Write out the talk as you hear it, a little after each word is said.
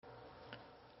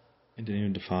In the name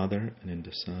of the Father, and in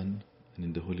the Son, and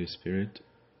in the Holy Spirit,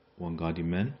 one God,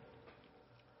 Amen.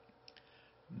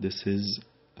 This is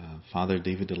Father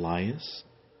David Elias.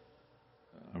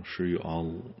 I'm sure you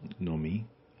all know me.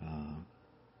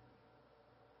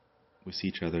 We see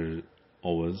each other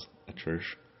always at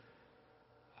church.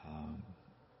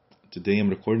 Today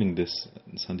I'm recording this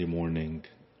Sunday morning,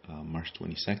 March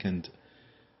 22nd,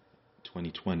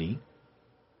 2020.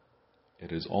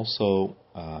 It is also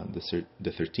the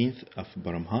 13th of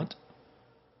Baramhat,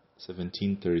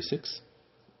 1736.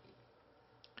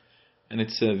 And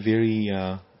it's a very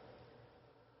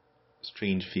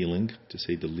strange feeling, to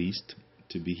say the least,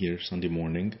 to be here Sunday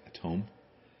morning at home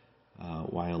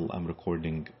while I'm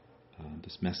recording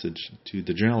this message to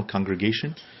the general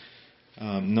congregation,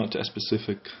 not to a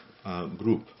specific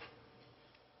group.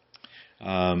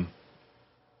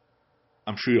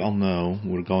 I'm sure you all know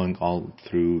we're going all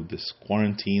through this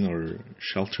quarantine or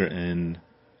shelter-in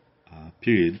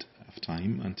period of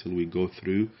time until we go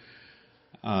through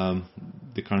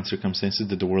the current circumstances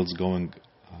that the world's going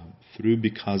through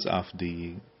because of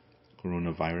the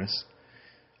coronavirus.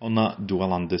 I'll not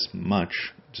dwell on this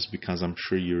much, just because I'm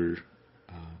sure you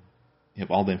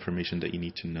have all the information that you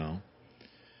need to know.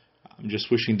 I'm just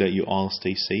wishing that you all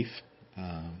stay safe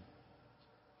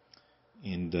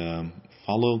and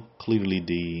follow clearly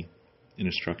the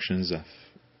instructions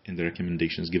and the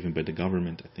recommendations given by the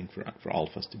government, I think, for all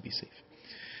of us to be safe.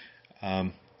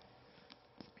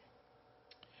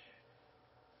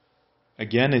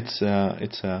 Again, it's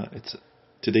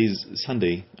today's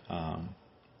Sunday of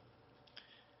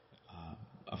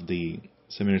the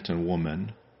Samaritan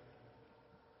woman.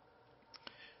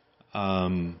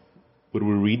 When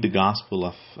we read the Gospel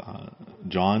of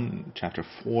John, chapter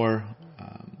 4,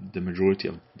 the majority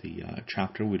of the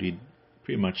chapter, we read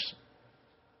pretty much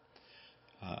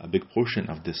a big portion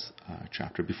of this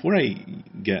chapter. Before I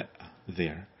get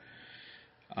there,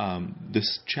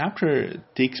 this chapter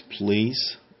takes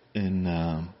place in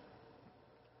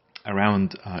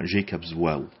around Jacob's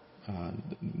well.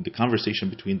 The conversation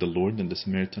between the Lord and the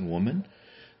Samaritan woman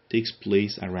takes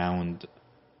place around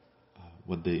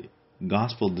what the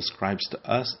Gospel describes to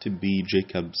us to be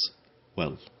Jacob's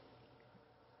well.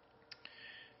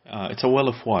 It's a well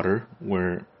of water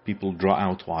where people draw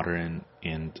out water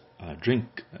and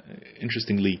drink.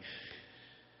 Interestingly,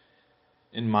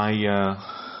 in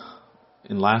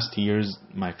last year's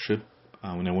my trip,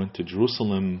 when I went to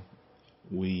Jerusalem,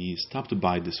 we stopped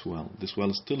by this well. This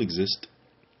well still exists.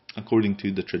 According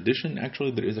to the tradition,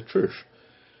 actually there is a church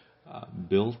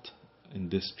built in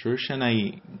this church, and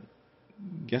I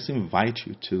guess invite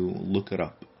you to look it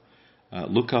up.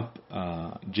 Look up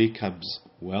Jacob's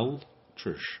Well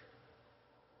Church.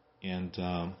 And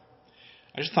I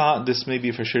just thought this, maybe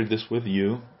if I shared this with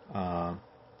you,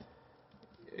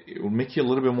 it will make you a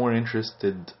little bit more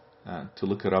interested to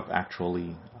look it up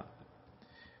actually,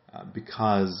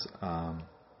 because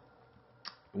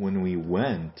when we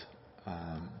went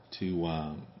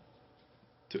to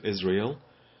Israel,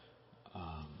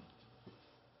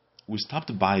 we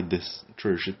stopped by this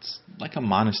church. It's like a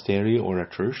monastery or a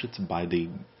church. It's by the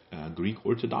Greek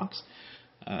Orthodox.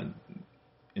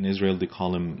 In Israel, they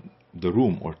call him the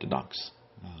Rome Orthodox.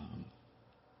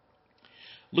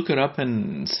 Look it up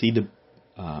and see the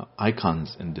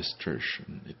icons in this church.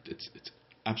 It's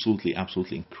absolutely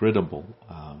incredible.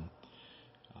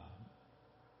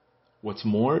 What's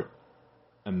more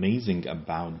amazing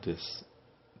about this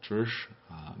church,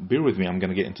 bear with me, I'm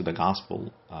going to get into the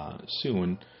gospel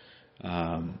soon.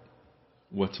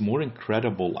 What's more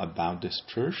incredible about this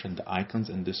church and the icons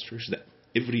in this church, that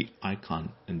every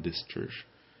icon in this church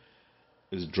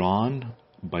is drawn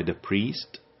by the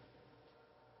priest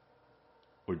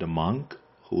or the monk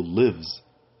who lives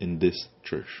in this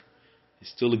church. He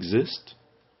still exists.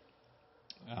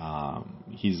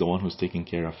 He's the one who's taking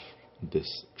care of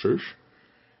this church.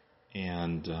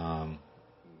 And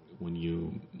when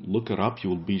you look it up, you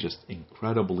will be just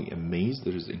incredibly amazed.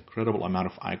 There's an incredible amount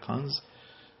of icons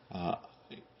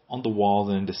on the wall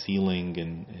and the ceiling,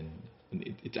 and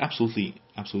it's absolutely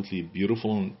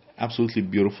beautiful, and absolutely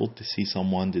beautiful to see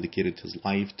someone dedicated his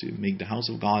life to make the house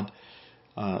of God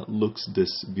looks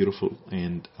this beautiful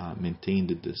and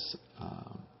maintained this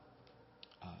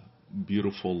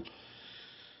beautiful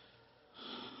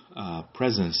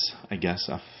presence, I guess,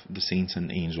 of the saints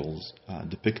and angels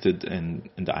depicted in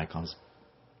the icons.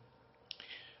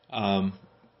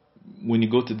 When you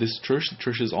go to this church, the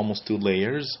church is almost 2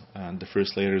 layers. The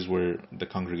first layer is where the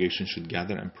congregation should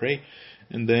gather and pray,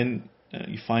 and then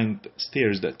you find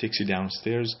stairs that takes you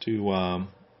downstairs to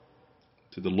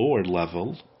the lower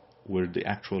level, where the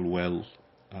actual well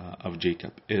of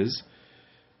Jacob is.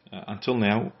 Until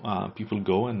now, people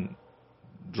go and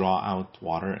draw out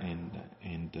water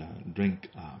and drink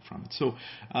from it. So,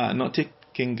 not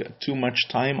taking too much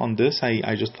time on this,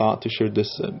 I just thought to share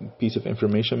this piece of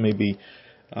information. Maybe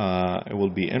it will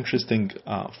be interesting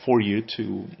for you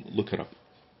to look it up.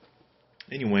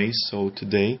 Anyway, so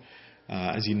today,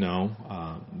 as you know,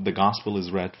 the gospel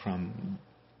is read from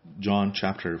John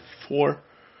chapter 4.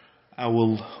 I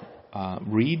will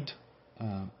read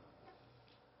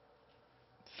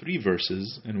 3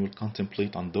 verses and we'll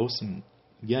contemplate on those. And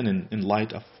again, in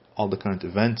light of all the current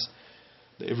events,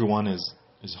 that everyone is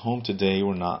home today.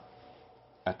 We're not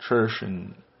at church,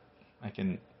 and I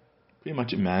can pretty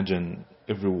much imagine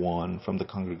everyone from the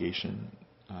congregation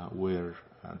where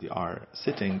they are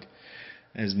sitting,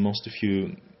 as most of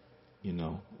you,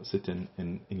 sit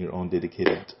in your own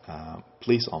dedicated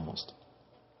place almost.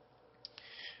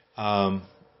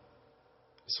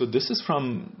 So this is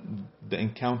from the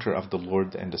encounter of the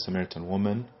Lord and the Samaritan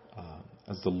woman,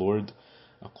 as the Lord,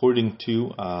 according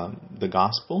to the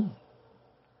gospel,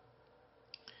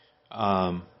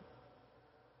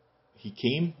 he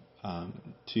came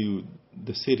to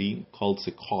the city called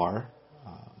Sychar,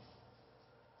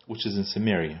 which is in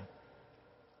Samaria.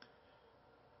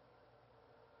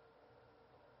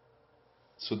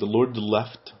 So the Lord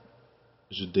left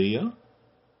Judea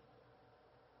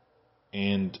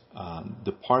and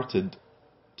departed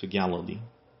to Galilee.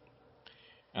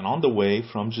 And on the way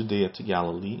from Judea to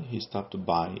Galilee, he stopped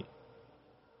by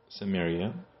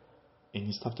Samaria, and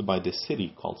he stopped by this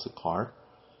city called Sychar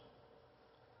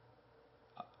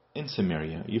in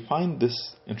Samaria. You find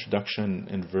this introduction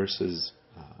in verses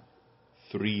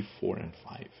 3, 4, and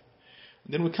 5.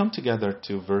 And then we come together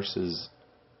to verses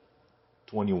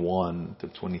 21 to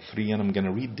 23, and I'm going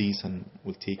to read these and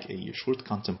we'll take a short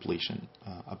contemplation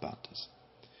about this.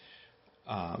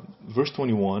 Verse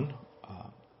 21,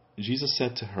 Jesus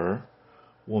said to her,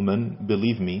 "Woman,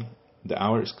 believe me, the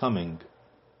hour is coming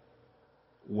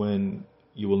when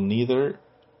you will neither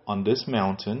on this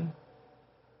mountain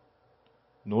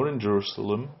nor in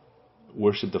Jerusalem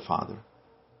worship the Father.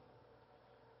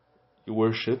 You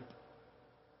worship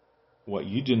what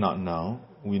you do not know.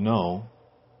 We know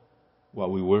what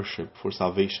we worship, for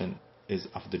salvation is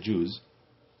of the Jews.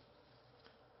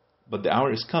 But the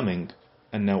hour is coming,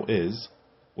 and now is,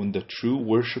 when the true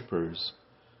worshippers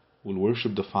will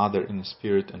worship the Father in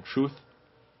spirit and truth,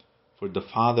 for the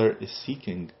Father is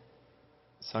seeking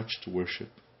such to worship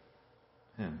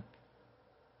Him."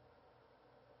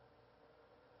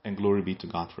 And glory be to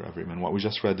God forever. Amen. What we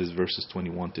just read is verses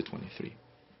 21 to 23.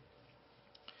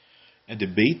 A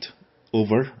debate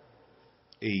over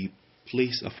a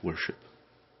place of worship,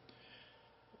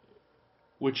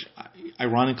 which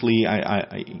ironically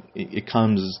it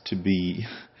comes to be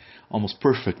almost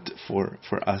perfect for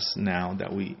us now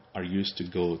that we are used to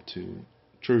go to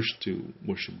church to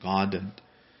worship God,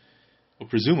 or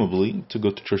presumably to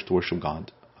go to church to worship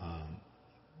God.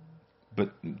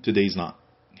 But today's not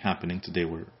happening. Today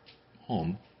we're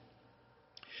home.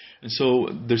 And so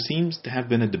there seems to have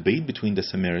been a debate between the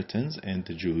Samaritans and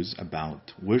the Jews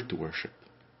about where to worship.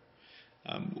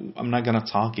 I'm not going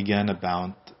to talk again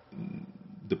about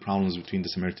the problems between the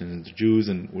Samaritans and the Jews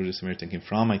and where the Samaritan came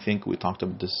from. I think we talked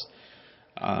about this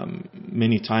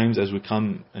many times as we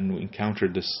come and we encounter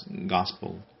this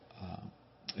gospel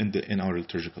in our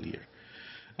liturgical year.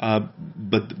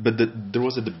 But there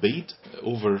was a debate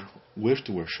over where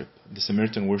to worship. The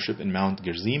Samaritan worship in Mount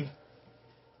Gerizim,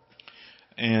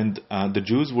 and the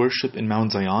Jews worship in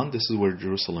Mount Zion. This is where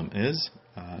Jerusalem is,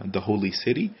 the holy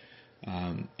city,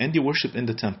 and they worship in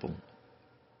the temple.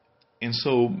 And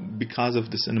so, because of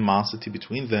this animosity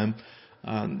between them,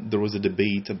 there was a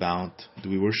debate about, do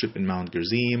we worship in Mount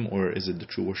Gerizim, or is it the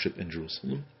true worship in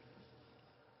Jerusalem?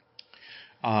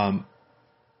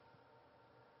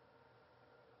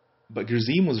 But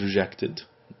Gerizim was rejected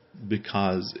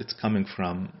because it's coming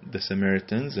from the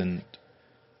Samaritans, and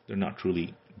they're not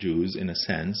truly Jews in a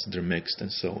sense. They're mixed,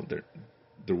 and so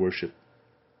their worship,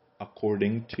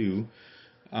 according to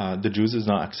the Jews, is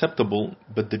not acceptable.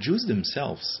 But the Jews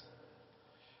themselves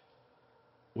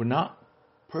were not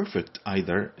perfect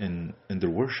either in their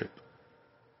worship.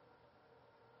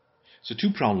 So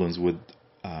 2 problems with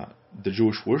the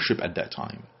Jewish worship at that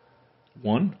time.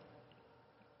 One,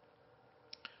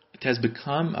 it has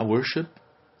become a worship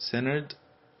centered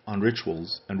on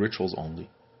rituals and rituals only,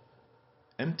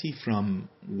 empty from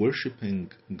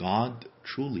worshiping God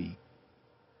truly,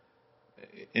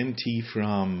 empty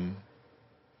from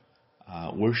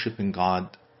worshiping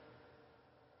God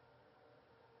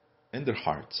in their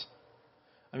hearts.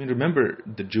 I mean, remember,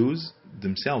 the Jews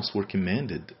themselves were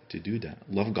commanded to do that.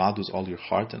 Love God with all your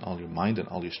heart and all your mind and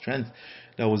all your strength.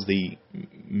 That was the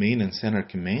main and center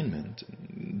commandment.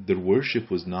 Their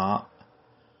worship was not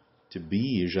to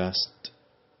be just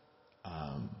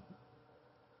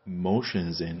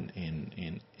motions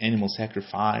in animal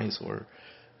sacrifice or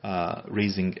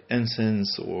raising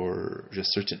incense or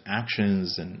just certain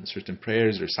actions and certain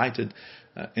prayers recited,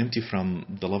 empty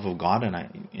from the love of God.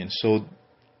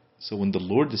 So when the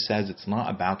Lord says it's not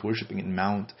about worshiping in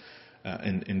Mount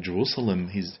in Jerusalem,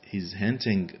 he's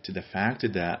hinting to the fact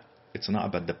that it's not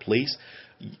about the place.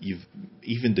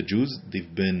 Even the Jews,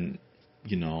 they've been,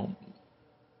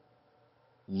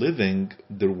 living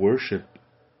their worship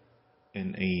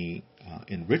in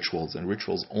rituals, and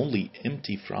rituals only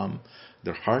empty from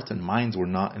their heart and minds were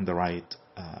not in the right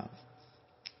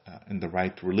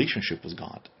relationship with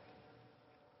God.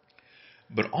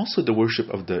 But also the worship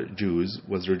of the Jews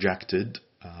was rejected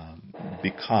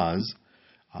because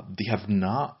they have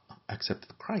not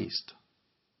accepted Christ.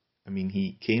 I mean,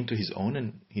 he came to his own,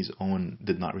 and his own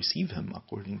did not receive him,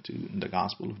 according to the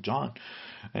Gospel of John.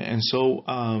 And so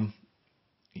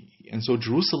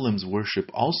Jerusalem's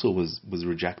worship also was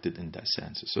rejected in that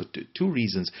sense. So two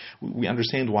reasons. We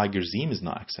understand why Gerizim is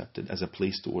not accepted as a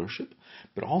place to worship,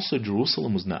 but also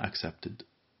Jerusalem was not accepted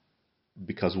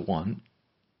because, one,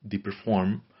 they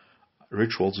perform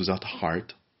rituals without a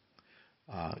heart.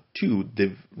 Two,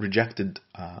 they've rejected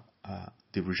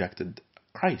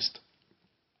Christ.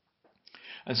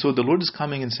 And so the Lord is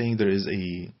coming and saying there is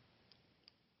a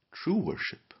true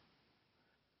worship.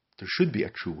 There should be a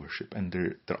true worship, and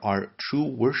there are true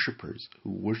worshipers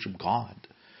who worship God.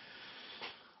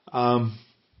 I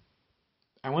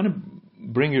want to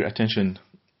bring your attention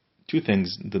two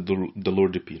things that the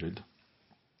Lord repeated.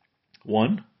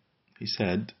 One, he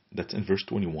said, that's in verse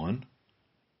 21,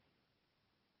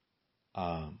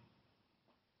 the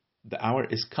hour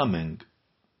is coming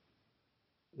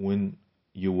when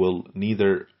you will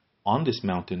neither on this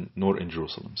mountain nor in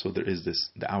Jerusalem. So there is this,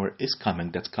 the hour is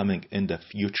coming, that's coming in the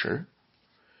future.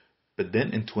 But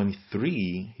then in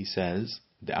 23, he says,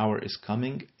 the hour is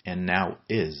coming and now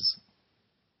is.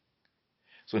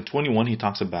 So in 21, he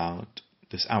talks about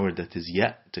this hour that is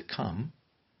yet to come,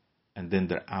 and then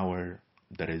the hour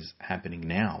that is happening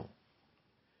now.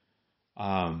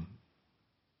 The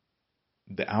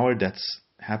hour that's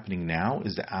happening now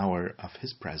is the hour of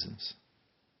his presence.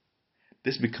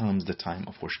 This becomes the time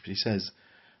of worship. He says,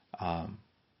 the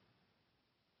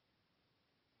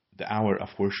hour of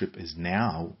worship is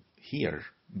now here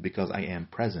because I am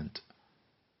present.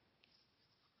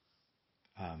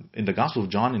 In the Gospel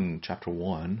of John in chapter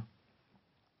 1,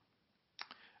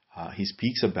 he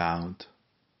speaks about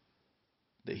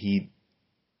that he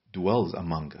dwells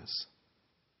among us.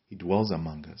 He dwells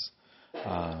among us.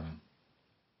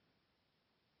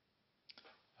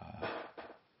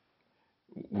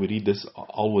 We read this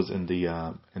always in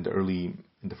the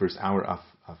first hour of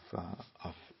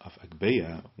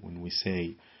Agbeya, when we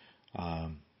say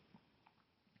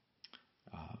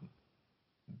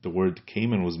the Word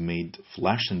came and was made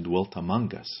flesh and dwelt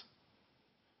among us,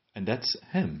 and that's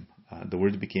him. The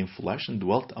Word became flesh and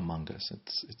dwelt among us.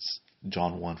 It's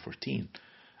John 1:14.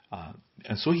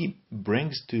 And so he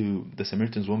brings to the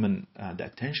Samaritan woman the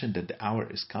attention that the hour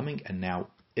is coming and now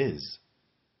is.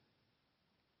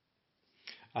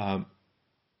 And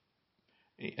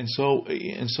so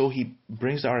he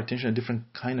brings our attention a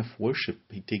different kind of worship.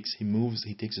 He takes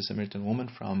the Samaritan woman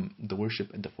from the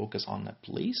worship and the focus on that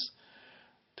place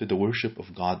to the worship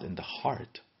of God in the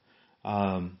heart.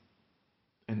 And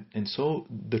so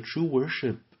the true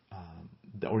worship,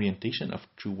 the orientation of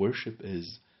true worship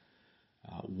is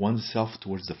oneself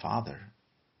towards the Father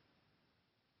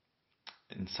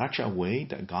in such a way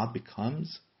that God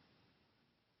becomes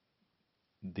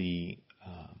the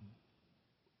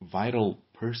vital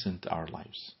person to our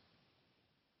lives.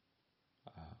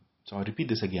 So I repeat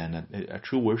this again. A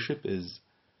true worship is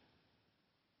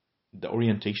the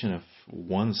orientation of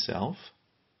oneself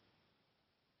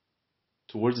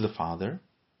towards the Father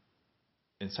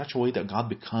in such a way that God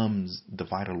becomes the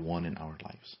vital one in our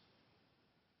lives.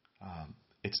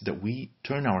 It's that we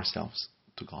turn ourselves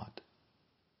to God.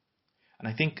 And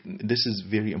I think this is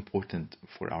very important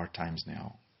for our times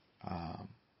now.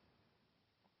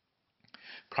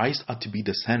 Christ ought to be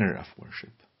the center of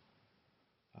worship.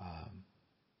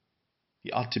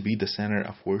 He ought to be the center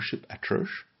of worship at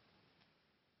church,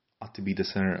 ought to be the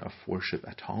center of worship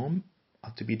at home,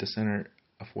 ought to be the center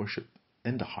of worship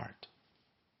in the heart.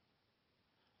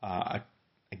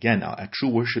 Again, a true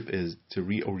worship is to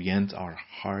reorient our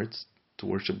hearts to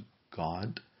worship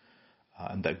God,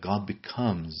 and that God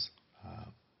becomes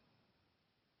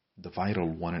the vital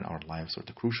one in our lives, or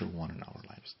the crucial one in our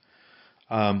lives.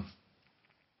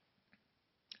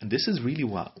 And this is really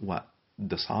what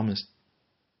the psalmist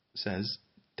says: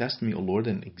 "Test me, O Lord,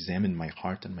 and examine my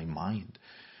heart and my mind."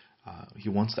 He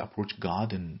wants to approach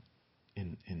God in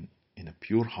a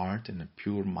pure heart and a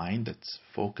pure mind that's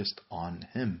focused on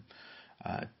Him.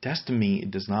 Test me,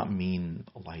 it does not mean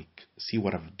like see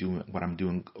what I'm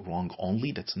doing wrong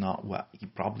only. That's not what he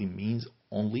probably means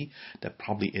only. That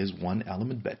probably is one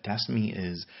element. But test me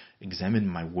is examine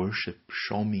my worship.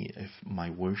 Show me if my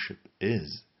worship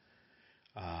is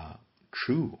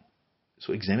true.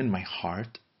 So examine my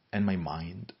heart and my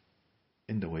mind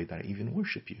in the way that I even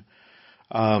worship you.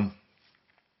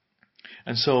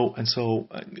 And so,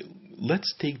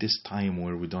 let's take this time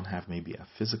where we don't have maybe a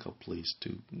physical place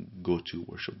to go to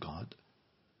worship God,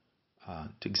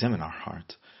 to examine our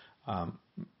heart.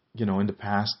 In the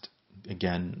past,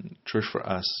 again, church for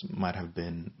us might have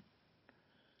been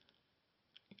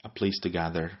a place to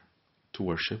gather to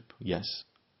worship, yes.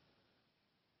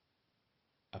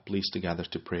 A place to gather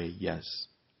to pray, yes.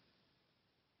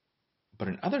 But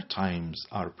in other times,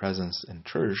 our presence in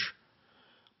church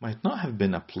might not have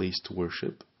been a place to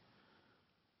worship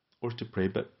or to pray,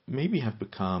 but maybe has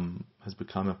become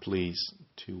a place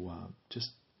to just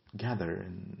gather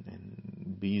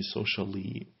and be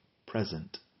socially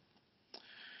present.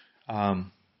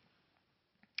 And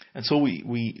so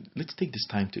we let's take this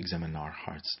time to examine our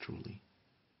hearts truly.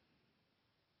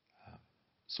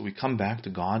 So we come back to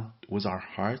God with our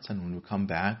hearts, and when we come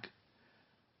back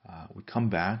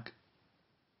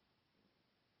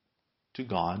to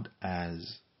God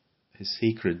as His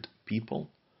sacred people,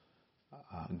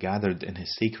 gathered in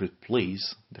His sacred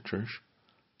place, the church,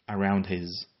 around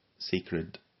His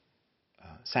sacred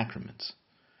sacraments.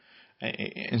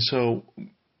 And so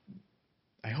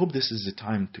I hope this is the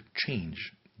time to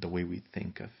change the way we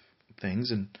think of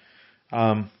things. And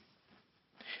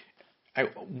I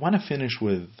want to finish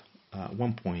with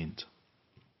one point.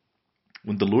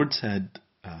 When the Lord said,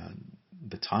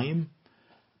 the time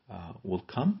will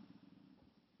come,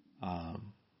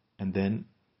 and then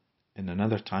in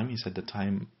another time, He said the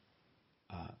time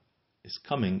is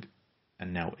coming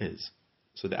and now is.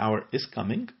 So the hour is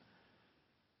coming,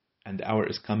 and the hour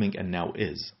is coming and now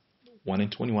is. 1 in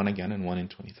 21 again, and 1 in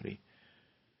 23.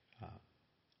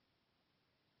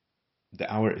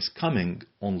 The hour is coming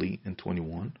only in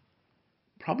 21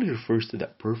 probably refers to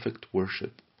that perfect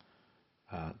worship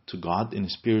to God in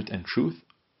spirit and truth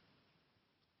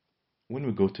when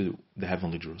we go to the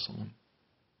heavenly Jerusalem.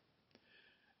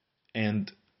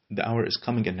 And the hour is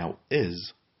coming and now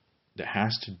is, that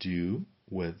has to do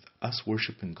with us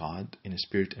worshiping God in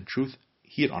spirit and truth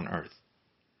here on earth.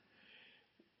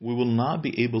 We will not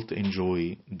be able to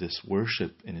enjoy this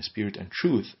worship in spirit and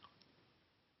truth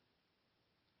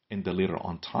in the later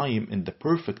on time, in the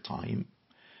perfect time,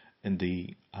 in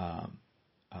the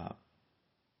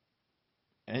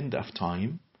end of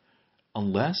time,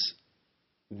 unless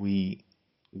we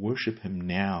worship Him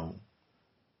now.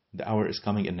 The hour is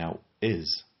coming and now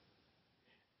is.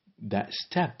 That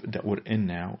step that we're in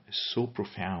now is so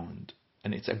profound,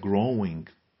 and it's a growing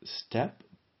step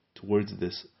towards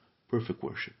this perfect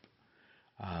worship.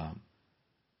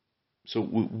 So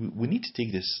we need to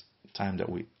take this time that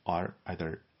we are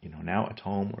either now at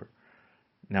home or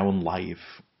now in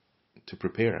life to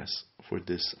prepare us for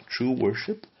this true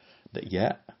worship that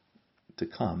yet to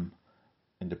come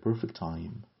in the perfect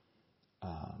time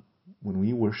when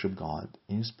we worship God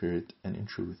in spirit and in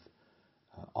truth,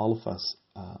 all of us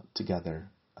together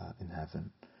in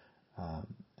heaven.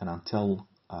 And until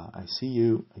I see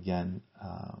you again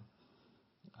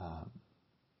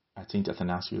at St.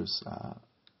 Athanasius,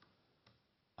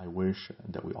 I wish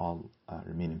that we all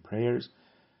remain in prayers,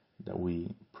 that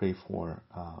we pray for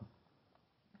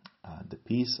the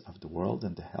peace of the world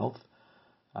and the health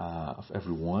of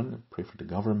everyone. Pray for the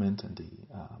government and the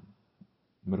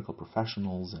medical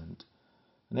professionals and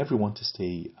everyone to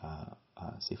stay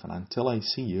safe. And until I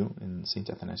see you in St.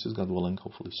 Athanasius, God willing,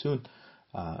 hopefully soon,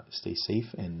 stay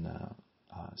safe and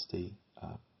stay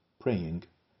praying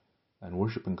and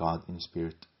worshiping God in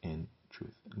spirit and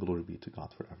truth. Glory be to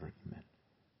God forever. Amen.